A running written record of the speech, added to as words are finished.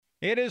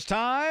It is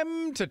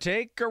time to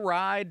take a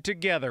ride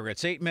together.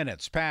 It's 8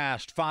 minutes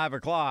past 5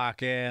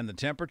 o'clock, and the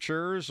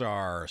temperatures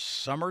are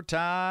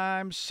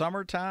summertime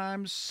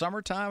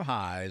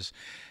highs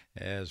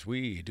as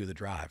we do the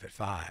drive at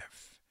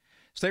 5.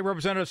 State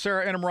Representative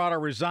Sarah Inamorata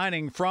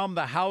resigning from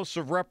the House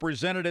of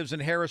Representatives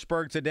in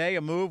Harrisburg today,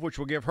 a move which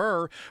will give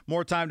her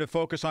more time to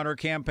focus on her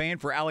campaign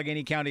for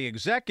Allegheny County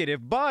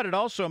Executive. But it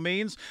also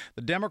means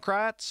the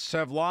Democrats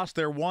have lost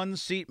their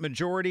one-seat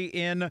majority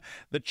in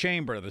the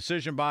chamber. The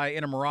decision by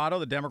Inamorata,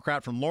 the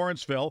Democrat from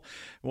Lawrenceville,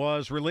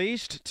 was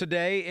released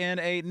today in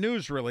a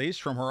news release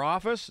from her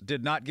office.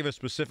 Did not give a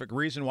specific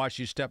reason why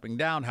she's stepping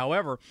down.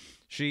 However,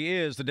 she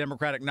is the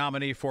Democratic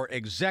nominee for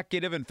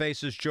executive and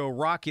faces Joe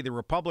Rockey, the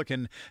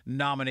Republican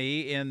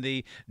nominee, in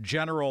the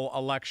general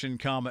election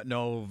come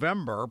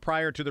November.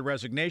 Prior to the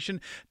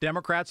resignation,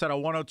 Democrats had a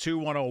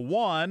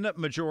 102-101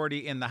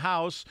 majority in the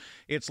House.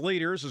 Its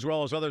leaders, as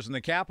well as others in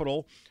the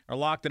Capitol, are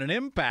locked in an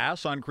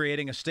impasse on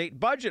creating a state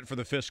budget for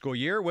the fiscal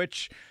year,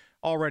 which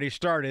already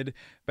started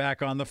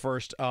back on the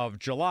 1st of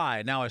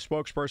July. Now, a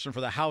spokesperson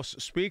for the House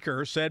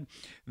Speaker said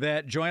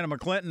that Joanna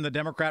McClinton, the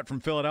Democrat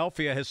from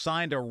Philadelphia, has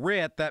signed a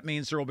writ. That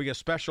means there will be a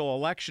special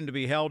election to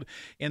be held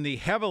in the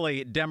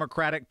heavily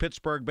Democratic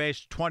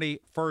Pittsburgh-based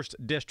 21st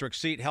District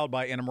seat held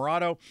by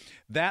Inamorata.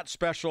 That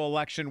special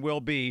election will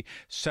be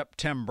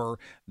September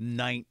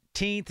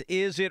 19th.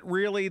 Is it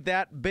really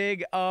that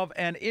big of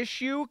an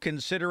issue,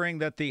 considering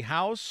that the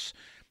House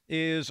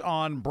is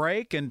on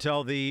break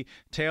until the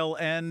tail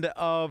end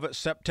of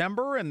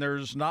September and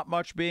there's not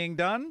much being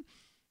done?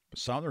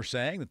 Some are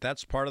saying that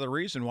that's part of the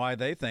reason why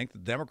they think the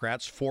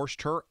Democrats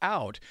forced her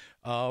out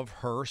of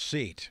her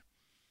seat.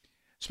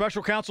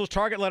 Special counsel's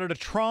target letter to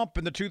Trump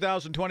in the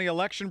 2020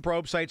 election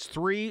probe cites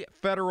 3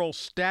 federal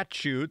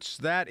statutes.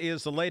 That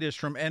is the latest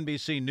from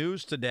NBC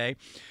News today.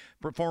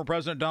 Former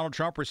President Donald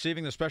Trump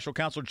receiving the special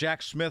counsel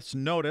Jack Smith's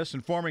notice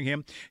informing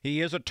him he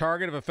is a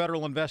target of a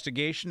federal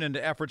investigation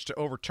into efforts to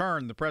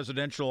overturn the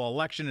presidential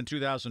election in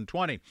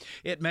 2020.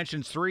 It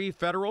mentions 3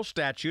 federal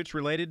statutes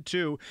related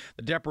to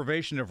the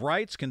deprivation of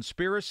rights,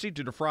 conspiracy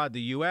to defraud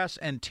the U.S.,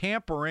 and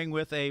tampering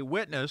with a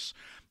witness.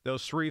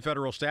 Those 3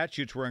 federal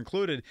statutes were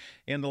included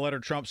in the letter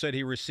Trump said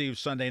he received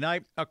Sunday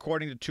night,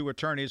 according to 2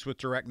 attorneys with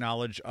direct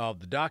knowledge of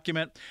the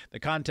document. The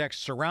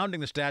context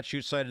surrounding the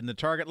statutes cited in the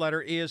target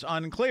letter is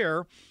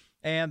unclear,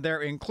 and their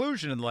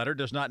inclusion in the letter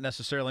does not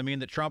necessarily mean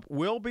that Trump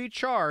will be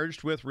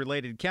charged with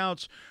related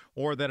counts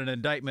or that an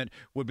indictment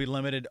would be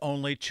limited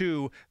only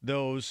to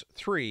those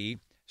 3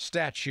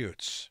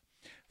 statutes.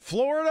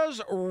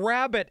 Florida's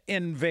rabbit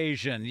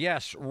invasion.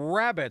 Yes,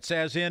 rabbits,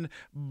 as in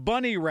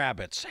bunny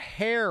rabbits,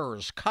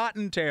 hares,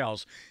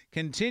 cottontails,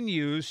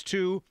 continues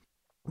to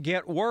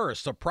get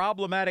worse. A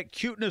problematic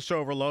cuteness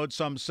overload,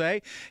 some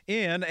say,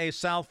 in a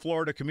South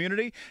Florida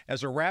community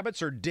as the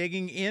rabbits are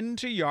digging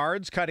into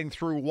yards, cutting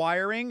through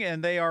wiring,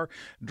 and they are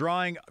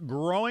drawing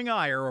growing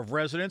ire of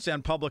residents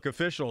and public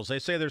officials. They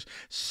say there's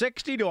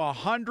 60 to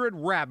 100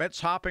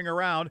 rabbits hopping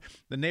around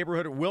the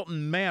neighborhood at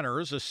Wilton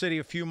Manors, a city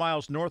a few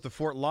miles north of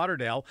Fort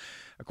Lauderdale.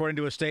 According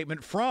to a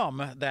statement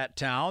from that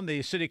town,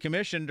 the city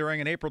commission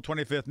during an April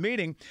 25th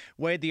meeting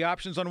weighed the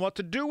options on what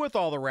to do with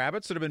all the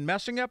rabbits that have been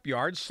messing up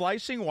yards,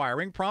 slicing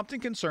wiring, prompting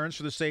concerns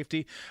for the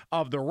safety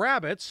of the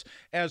rabbits,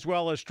 as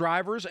well as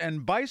drivers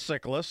and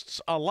bicyclists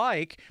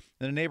alike.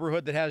 In a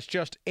neighborhood that has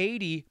just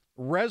 80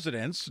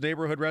 residents,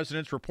 neighborhood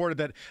residents reported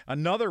that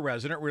another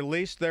resident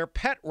released their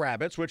pet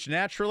rabbits, which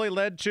naturally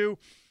led to,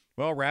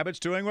 well, rabbits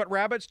doing what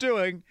rabbits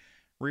doing,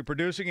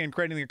 reproducing and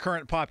creating the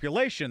current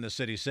population, the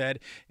city said.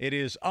 It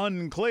is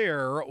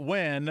unclear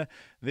when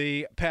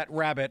the pet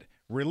rabbit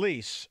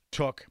release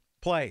took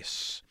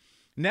place.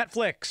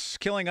 Netflix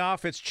killing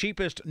off its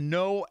cheapest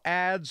no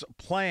ads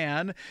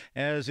plan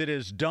as it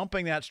is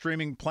dumping that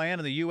streaming plan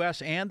in the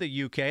U.S. and the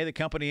U.K. The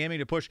company aiming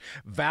to push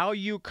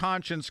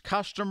value-conscious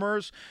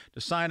customers to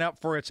sign up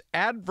for its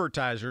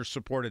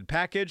advertiser-supported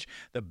package.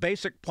 The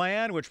basic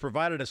plan, which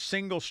provided a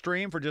single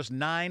stream for just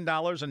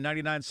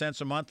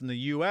 $9.99 a month in the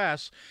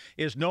U.S.,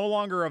 is no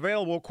longer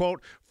available,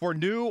 quote, for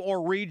new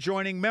or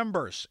rejoining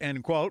members,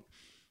 end quote.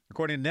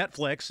 According to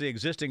Netflix, the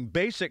existing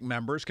basic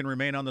members can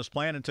remain on this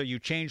plan until you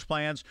change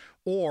plans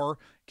or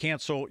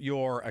cancel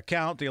your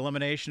account. The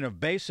elimination of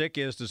basic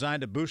is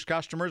designed to boost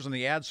customers in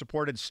the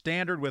ad-supported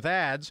standard with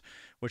ads,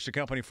 which the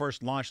company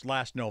first launched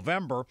last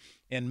November.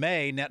 In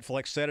May,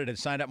 Netflix said it had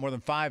signed up more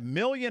than 5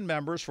 million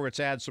members for its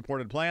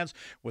ad-supported plans,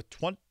 with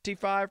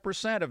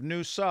 25% of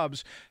new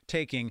subs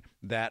taking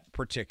that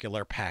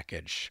particular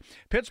package.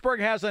 Pittsburgh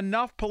has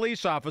enough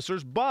police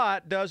officers,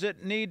 but does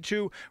it need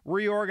to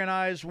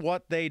reorganize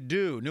what they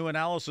do? New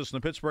analysis in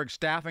the Pittsburgh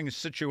staffing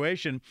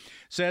situation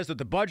says that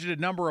the budgeted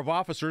number of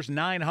officers,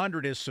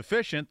 900, is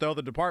sufficient, though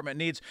the department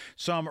needs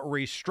some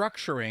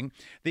restructuring.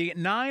 The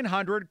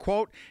 900,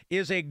 quote,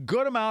 is a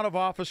good amount of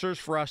officers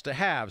for us to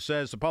have,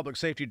 says the public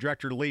safety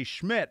director Lee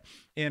Schmidt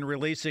in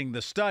releasing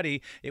the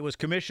study. It was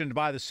commissioned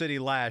by the city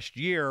last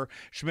year.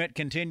 Schmidt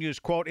continues,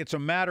 quote, it's a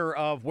matter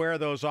of where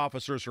those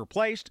officers are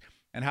placed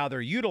and how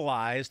they're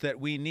utilized that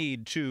we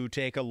need to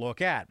take a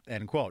look at,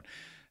 end quote.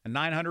 And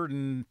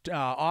 900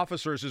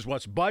 officers is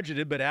what's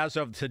budgeted, but as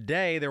of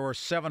today, there were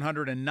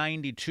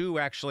 792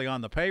 actually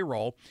on the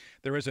payroll.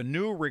 There is a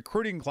new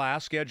recruiting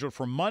class scheduled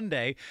for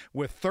Monday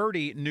with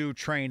 30 new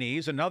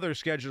trainees, another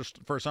scheduled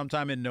for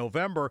sometime in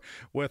November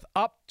with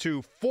up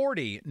to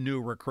 40 new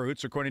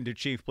recruits, according to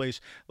Chief Police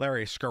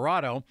Larry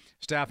Scarrato.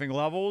 Staffing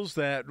levels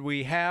that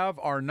we have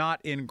are not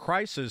in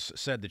crisis,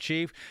 said the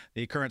chief.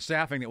 The current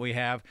staffing that we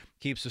have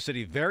keeps the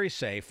city very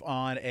safe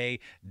on a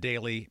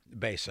daily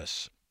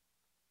basis.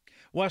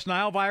 West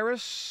Nile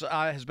virus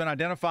has been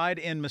identified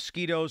in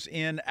mosquitoes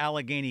in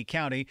Allegheny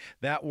County.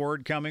 That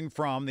word coming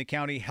from the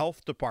county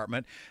health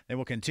department. They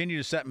will continue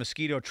to set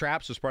mosquito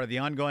traps as part of the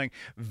ongoing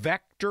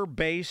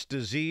vector-based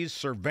disease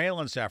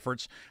surveillance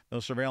efforts.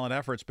 Those surveillance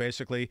efforts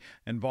basically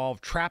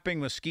involve trapping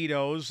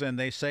mosquitoes, and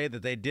they say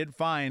that they did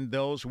find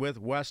those with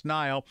West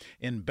Nile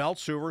in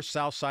Beltshoover,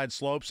 Southside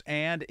Slopes,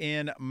 and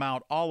in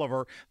Mount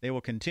Oliver. They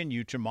will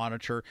continue to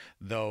monitor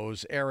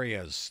those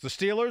areas. The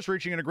Steelers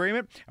reaching an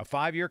agreement, a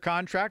 5-year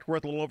contract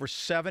worth a little over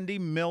 $70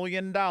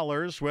 million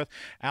with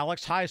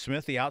Alex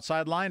Highsmith, the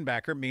outside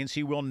linebacker, means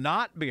he will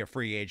not be a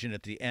free agent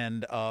at the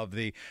end of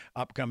the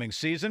upcoming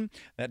season.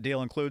 That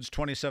deal includes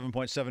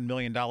 $27.7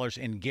 million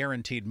in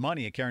guaranteed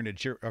money, according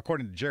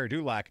to Jerry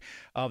Dulac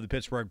of the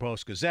Pittsburgh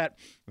Post-Gazette.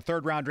 The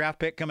third-round draft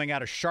pick coming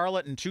out of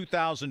Charlotte in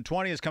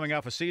 2020 is coming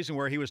off a season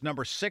where he was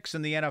number 6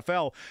 in the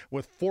NFL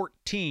with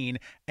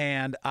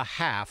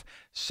 14.5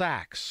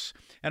 sacks.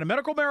 And a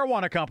medical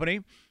marijuana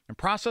company and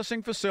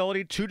processing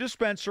facility, 2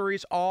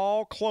 dispensaries,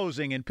 all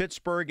closing in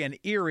Pittsburgh and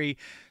Erie.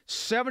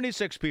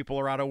 76 people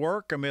are out of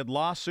work amid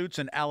lawsuits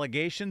and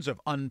allegations of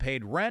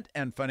unpaid rent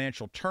and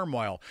financial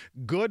turmoil.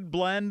 Good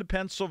Blend,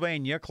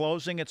 Pennsylvania,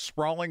 closing its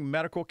sprawling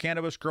medical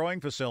cannabis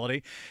growing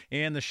facility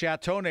in the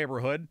Chateau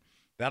neighborhood.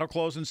 That'll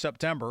close in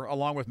September,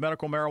 along with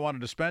medical marijuana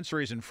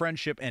dispensaries in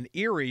Friendship and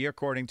Erie,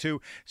 according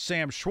to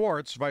Sam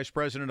Schwartz, Vice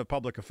President of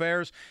Public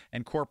Affairs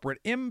and Corporate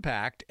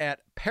Impact at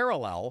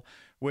Parallel,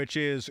 which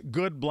is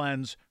Good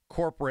Blend's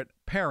corporate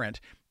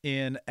parent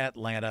in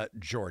Atlanta,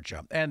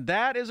 Georgia. And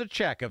that is a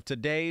check of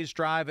today's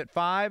Drive at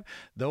 5.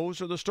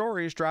 Those are the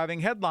stories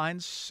driving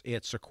headlines.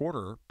 It's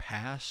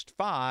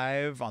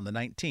 5:15 on the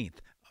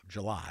 19th of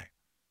July.